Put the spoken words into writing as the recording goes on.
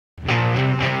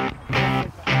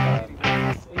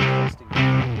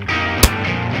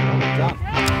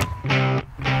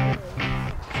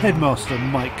Headmaster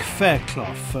Mike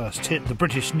Fairclough first hit the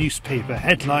British newspaper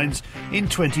headlines in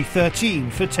 2013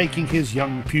 for taking his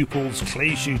young pupils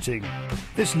clay shooting.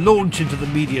 This launch into the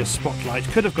media spotlight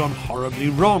could have gone horribly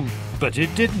wrong, but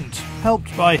it didn't.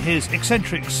 Helped by his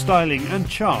eccentric styling and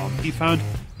charm, he found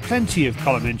plenty of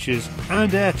column inches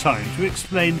and airtime to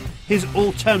explain his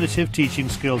alternative teaching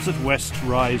skills at West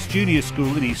Rise Junior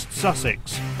School in East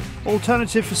Sussex.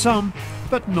 Alternative for some,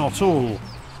 but not all.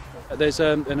 There's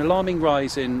an alarming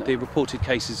rise in the reported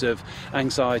cases of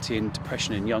anxiety and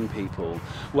depression in young people.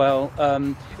 Well,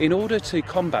 in order to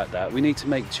combat that, we need to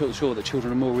make sure that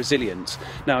children are more resilient.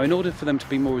 Now, in order for them to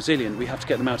be more resilient, we have to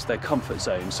get them out of their comfort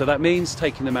zone. So that means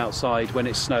taking them outside when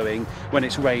it's snowing, when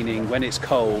it's raining, when it's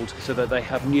cold, so that they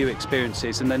have new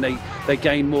experiences, and then they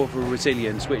gain more of a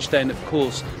resilience, which then, of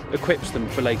course, equips them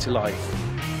for later life.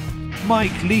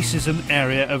 Mike leases an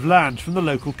area of land from the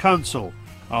local council.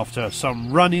 After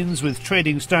some run-ins with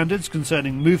trading standards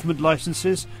concerning movement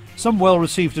licences, some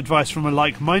well-received advice from a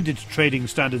like-minded trading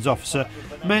standards officer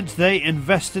meant they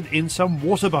invested in some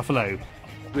water buffalo.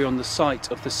 We're on the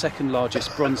site of the second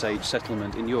largest Bronze Age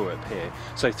settlement in Europe here.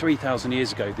 So 3,000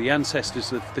 years ago, the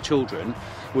ancestors of the children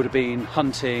would have been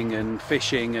hunting and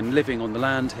fishing and living on the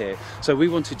land here. So we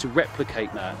wanted to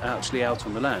replicate that actually out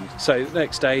on the land. So the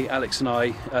next day, Alex and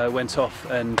I went off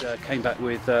and came back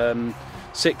with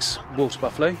 6 water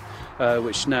buffalo,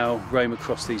 which now roam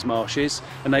across these marshes,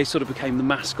 and they sort of became the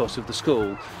mascot of the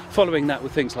school. Following that were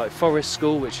things like forest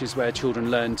school, which is where children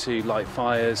learn to light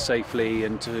fires safely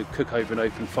and to cook over an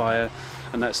open fire,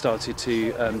 and that started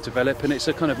to develop, and it's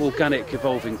a kind of organic,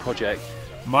 evolving project.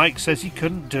 Mike says he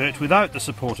couldn't do it without the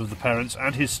support of the parents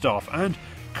and his staff, and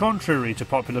contrary to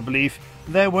popular belief,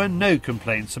 there were no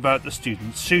complaints about the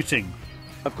students shooting.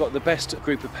 I've got the best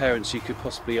group of parents you could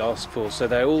possibly ask for, so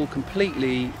they're all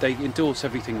they endorse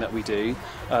everything that we do.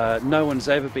 No one's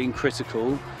ever been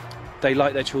critical. They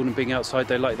like their children being outside,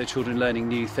 they like their children learning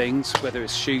new things, whether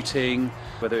it's shooting,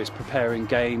 whether it's preparing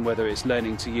game, whether it's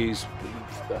learning to use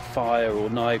fire or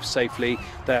knives safely.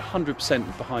 They're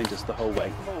 100% behind us the whole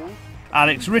way.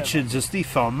 Alex Richards is the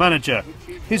farm manager.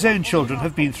 His own children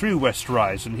have been through West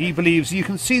Rise and he believes you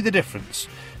can see the difference.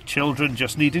 Children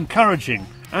just need encouraging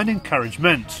and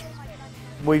encouragement.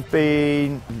 We've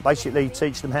been basically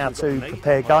teaching them how to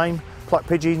prepare game, pluck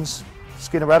pigeons,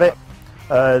 skin a rabbit,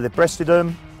 they've breasted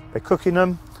them, they're cooking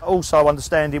them, also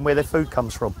understanding where their food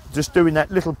comes from. Just doing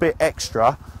that little bit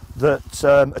extra,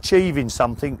 that achieving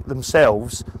something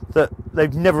themselves that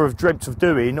they've never have dreamt of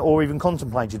doing or even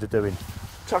contemplated of doing.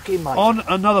 On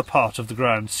another part of the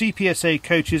ground, CPSA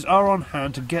coaches are on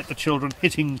hand to get the children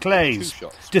hitting clays.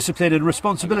 Discipline and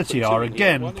responsibility are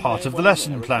again part of the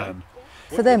lesson plan.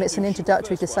 For them it's an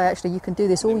introductory to say actually you can do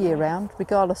this all year round,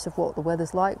 regardless of what the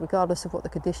weather's like, regardless of what the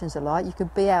conditions are like. You can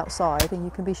be outside and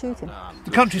you can be shooting.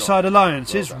 The Countryside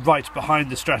Alliance is right behind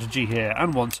the strategy here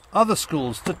and wants other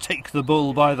schools to take the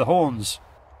bull by the horns.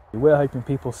 We're hoping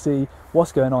people see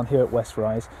what's going on here at West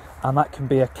Rise, and that can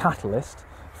be a catalyst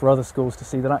for other schools to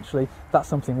see that actually that's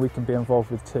something we can be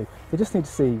involved with too. They just need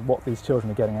to see what these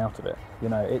children are getting out of it. You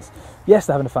know, yes,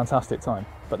 they're having a fantastic time,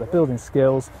 but they're building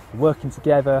skills, they're working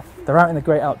together, they're out in the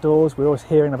great outdoors. We're always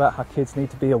hearing about how kids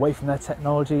need to be away from their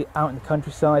technology, out in the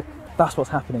countryside. That's what's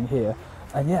happening here.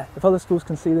 And yeah, if other schools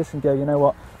can see this and go, you know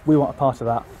what, we want a part of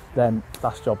that, then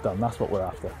that's job done. That's what we're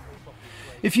after.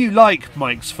 If you like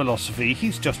Mike's philosophy,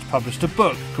 he's just published a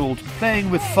book called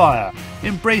Playing with Fire,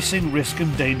 Embracing Risk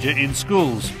and Danger in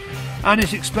Schools. And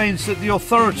it explains that the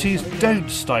authorities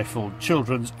don't stifle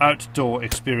children's outdoor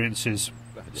experiences.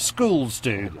 Schools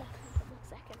do.